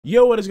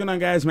Yo, what is going on,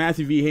 guys?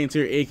 Matthew V. Haynes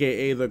here,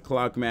 aka the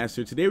Clock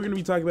Master. Today we're going to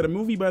be talking about a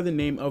movie by the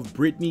name of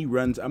Brittany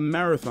Runs a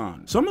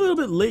Marathon. So I'm a little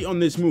bit late on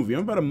this movie.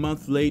 I'm about a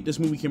month late. This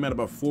movie came out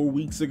about 4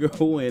 weeks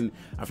ago, and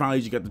I finally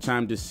just got the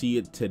time to see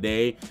it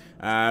today.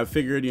 I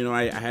figured,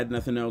 I had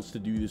nothing else to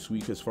do this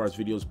week as far as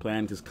videos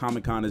planned because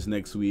Comic-Con is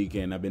next week,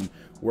 and I've been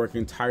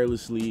working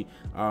tirelessly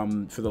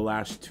for the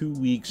last 2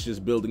 weeks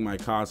just building my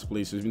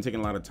cosplay, so it's been taking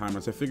a lot of time.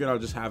 So I figured I'll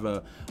just have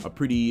a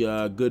pretty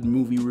good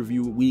movie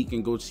review week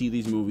and go see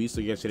these movies.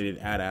 So yesterday I did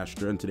Ad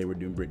Astra, and today we're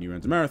doing Brittany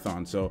Runs a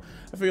Marathon. So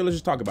I figured let's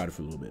just talk about it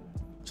for a little bit.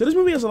 So this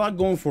movie has a lot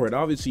going for it.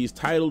 Obviously, it's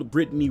titled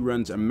Brittany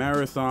Runs a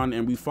Marathon,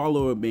 and we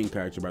follow a main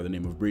character by the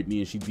name of Brittany,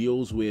 and she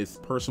deals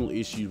with personal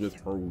issues with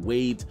her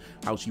weight,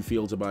 how she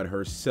feels about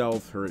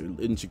herself, her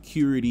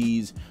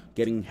insecurities,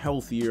 getting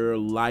healthier,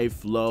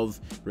 life, love,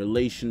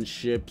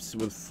 relationships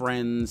with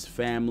friends,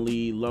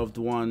 family, loved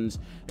ones,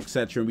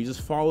 etc. And we just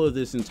follow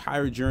this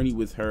entire journey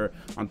with her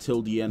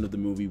until the end of the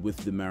movie with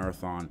the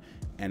marathon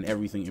and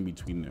everything in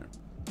between there.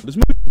 This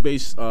movie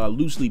is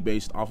loosely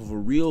based off of a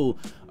real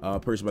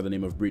person by the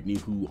name of Brittany,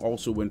 who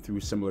also went through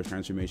a similar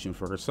transformation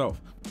for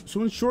herself.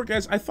 So in short,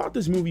 guys, I thought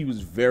this movie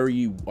was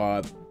very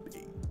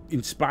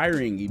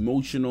inspiring,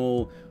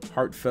 emotional,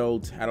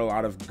 heartfelt, had a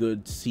lot of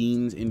good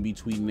scenes in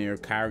between their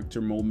character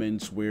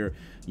moments where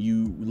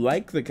you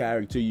like the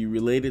character, you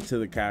related to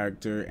the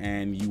character,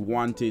 and you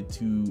wanted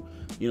to,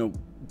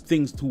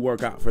 things to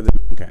work out for the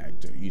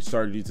character. You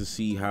started to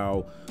see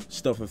how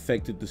stuff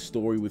affected the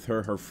story with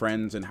her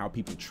friends, and how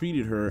people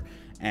treated her,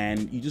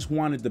 and you just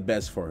wanted the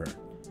best for her.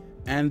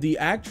 And the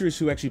actress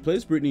who actually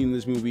plays Brittany in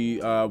this movie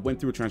went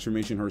through a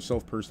transformation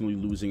herself, personally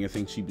losing, I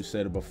think she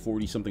said, about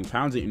 40-something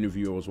pounds in an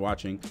interview I was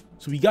watching.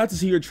 So we got to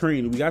see her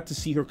train. We got to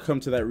see her come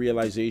to that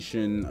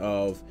realization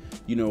of,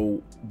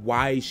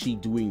 why is she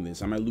doing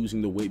this? Am I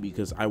losing the weight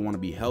because I want to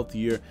be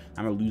healthier?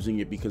 Am I losing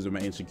it because of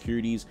my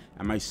insecurities?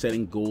 Am I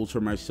setting goals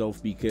for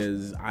myself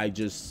because I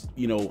just,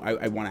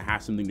 I want to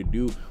have something to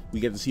do? We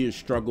get to see her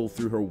struggle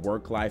through her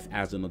work life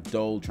as an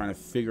adult, trying to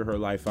figure her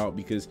life out,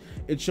 because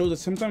it shows that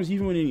sometimes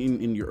even when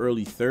in your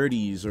early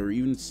 30s, or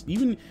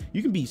even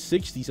you can be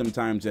 60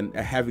 sometimes and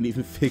haven't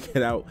even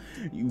figured out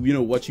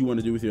what you want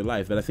to do with your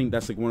life. But I think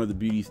that's like one of the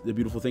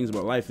beautiful things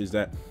about life, is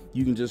that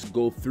you can just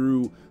go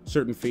through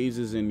certain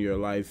phases in your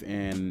life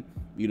and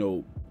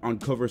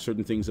uncover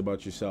certain things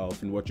about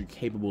yourself and what you're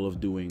capable of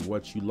doing,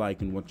 what you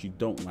like and what you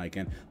don't like.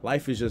 And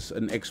life is just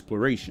an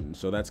exploration.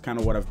 So that's kind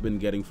of what I've been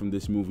getting from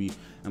this movie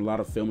and a lot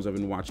of films I've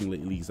been watching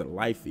lately, is that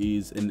life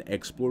is an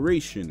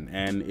exploration,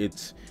 and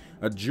it's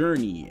a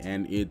journey,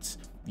 and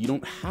you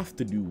don't have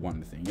to do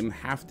one thing. You don't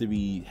have to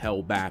be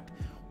held back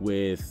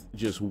with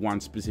just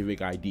one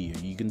specific idea.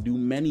 You can do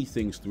many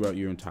things throughout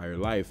your entire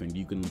life, and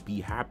you can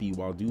be happy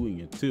while doing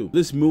it too.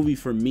 This movie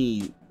for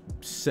me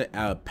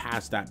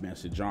pass that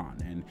message on,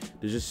 and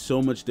there's just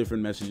so much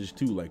different messages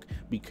too, like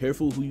be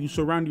careful who you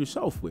surround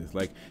yourself with.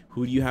 Like,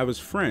 who do you have as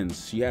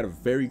friends? She had a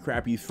very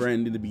crappy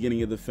friend in the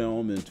beginning of the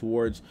film, and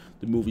towards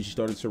the movie she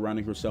started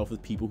surrounding herself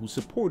with people who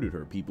supported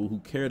her, people who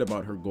cared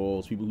about her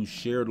goals, people who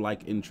shared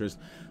like interests,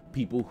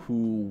 people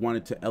who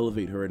wanted to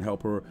elevate her and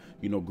help her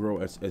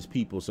grow as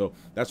people. So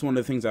that's one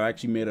of the things I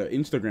actually made an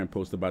Instagram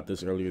post about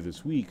this earlier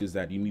this week, is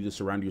that you need to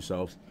surround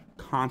yourselves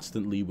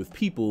constantly with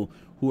people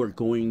who are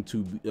going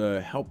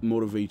to help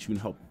motivate you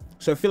and help.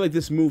 So I feel like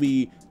this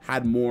movie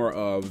had more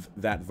of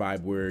that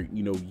vibe where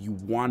you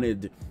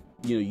wanted,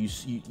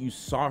 you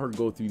saw her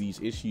go through these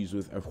issues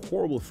with a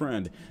horrible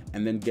friend,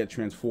 and then get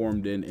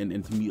transformed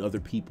and to meet other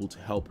people to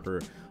help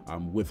her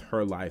with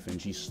her life,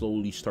 and she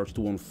slowly starts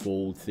to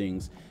unfold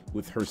things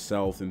with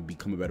herself and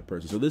become a better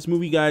person. So this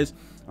movie, guys,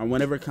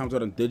 whenever it comes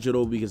out on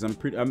digital, because I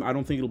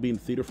don't think it'll be in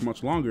theater for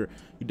much longer,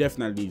 you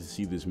definitely need to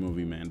see this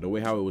movie, man. The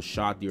way how it was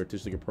shot, the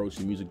artistic approach,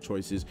 the music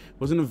choices,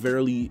 wasn't a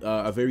very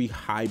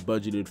high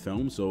budgeted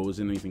film, so it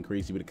wasn't anything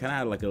crazy, but it kind of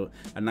had like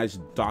a nice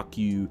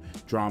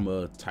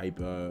docu-drama type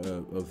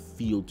of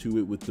feel to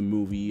it with the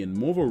movie, and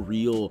more of a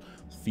real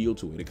feel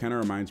to it. It kind of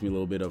reminds me a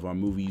little bit of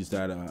movies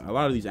that a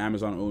lot of these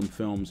Amazon-owned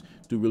films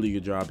do a really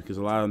good job, because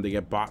a lot of them, they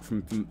get bought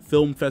from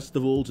film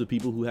festivals of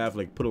people who have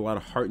put a lot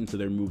of heart into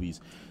their movies.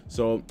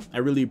 So I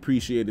really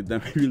appreciated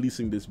them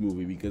releasing this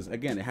movie, because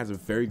again, it has a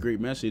very great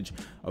message,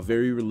 a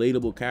very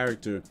relatable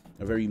character,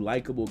 a very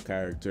likable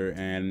character,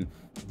 and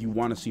you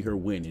want to see her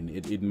win, and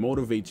it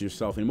motivates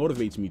yourself, and it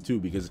motivates me too,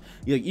 because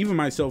even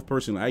myself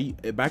personally,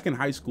 back in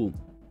high school,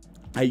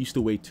 I used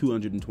to weigh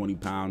 220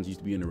 pounds, used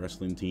to be in a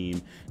wrestling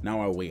team. Now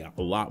I weigh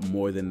a lot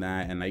more than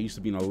that, and I used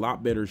to be in a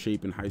lot better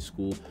shape in high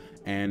school,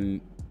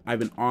 and I've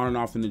been on and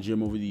off in the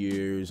gym over the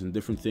years, and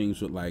different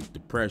things with like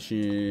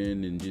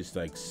depression and just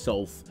like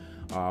self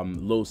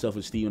low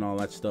self-esteem and all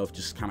that stuff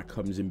just kind of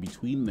comes in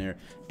between there.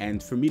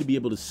 And for me to be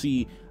able to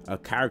see a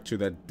character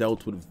that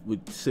dealt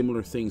with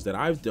similar things that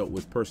I've dealt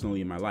with personally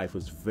in my life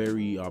was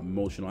very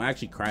emotional. I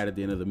actually cried at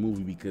the end of the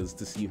movie, because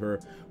to see her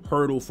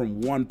hurdle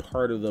from one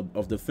part of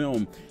the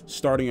film,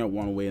 starting out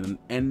one way and then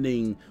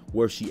ending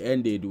where she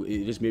ended,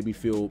 it just made me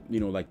feel,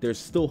 you know, like there's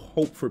still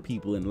hope for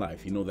people in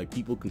life. You know, like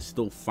people can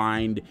still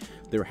find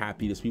their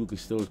happiness, people can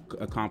still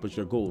accomplish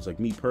their goals. Like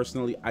me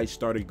personally, I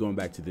started going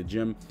back to the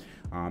gym,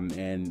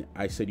 and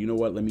I said, you know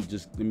what, let me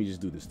just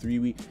do this 3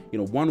 weeks, you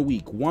know, 1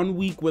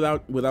 week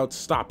without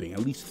stopping, at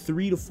least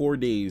 3 to 4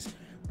 days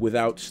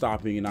without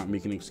stopping and not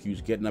making an excuse,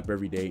 getting up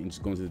every day and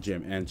just going to the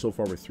gym. And so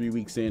far we're 3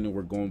 weeks in, and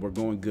we're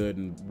going good,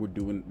 and we're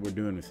doing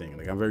the thing.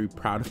 Like, I'm very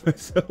proud of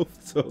myself.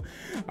 So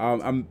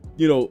I'm,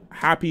 you know,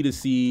 happy to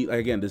see, like,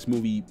 again, this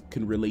movie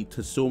can relate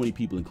to so many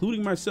people,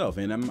 including myself.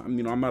 And I'm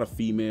you know, I'm not a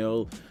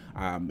female.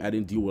 I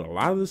didn't deal with a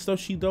lot of the stuff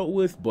she dealt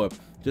with, but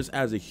just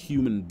as a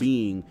human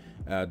being,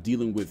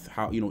 dealing with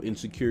how, you know,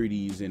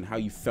 insecurities and how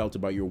you felt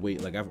about your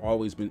weight. Like, I've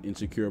always been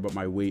insecure about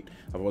my weight.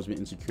 I've always been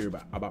insecure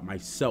about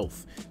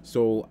myself.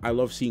 So I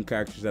love seeing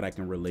characters that I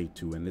can relate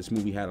to. And this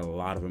movie had a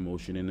lot of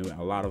emotion in it,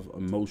 a lot of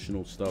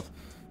emotional stuff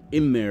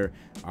in there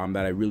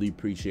that I really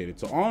appreciated.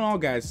 So all in all,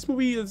 guys, this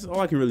movie is all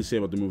I can really say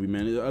about the movie,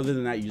 man. Other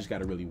than that, you just got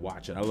to really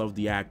watch it. I love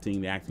the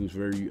acting. The acting is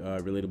very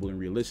relatable and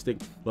realistic.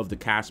 Love the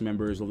cast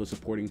members. Love the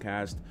supporting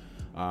cast.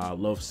 You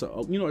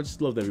know, I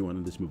just loved everyone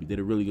in this movie. Did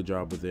a really good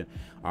job with it.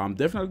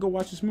 Definitely go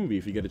watch this movie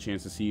if you get a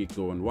chance to see it.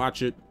 Go and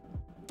watch it.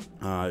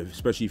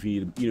 Especially if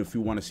you need, you know, if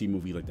you want to see a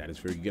movie like that. It's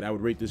very good. I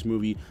would rate this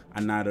movie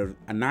a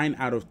 9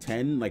 out of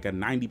 10, like a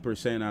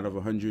 90% out of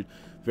 100.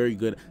 Very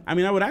good. I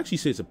mean, I would actually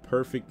say it's a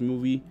perfect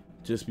movie,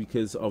 just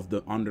because of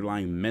the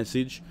underlying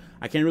message.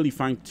 I can't really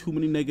find too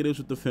many negatives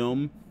with the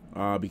film,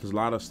 because a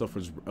lot of stuff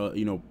was,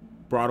 you know,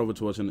 brought over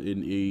to us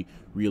in a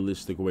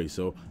realistic way.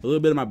 So a little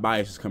bit of my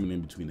bias is coming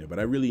in between there, but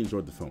I really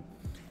enjoyed the film.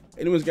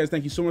 Anyways, guys,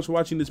 thank you so much for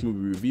watching this movie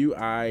review.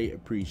 I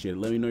appreciate it.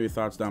 Let me know your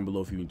thoughts down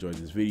below if you enjoyed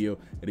this video.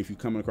 And if you're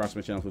coming across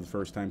my channel for the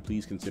first time,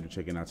 please consider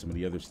checking out some of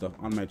the other stuff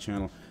on my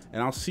channel.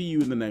 And I'll see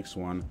you in the next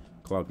one.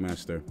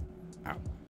 Clockmaster out.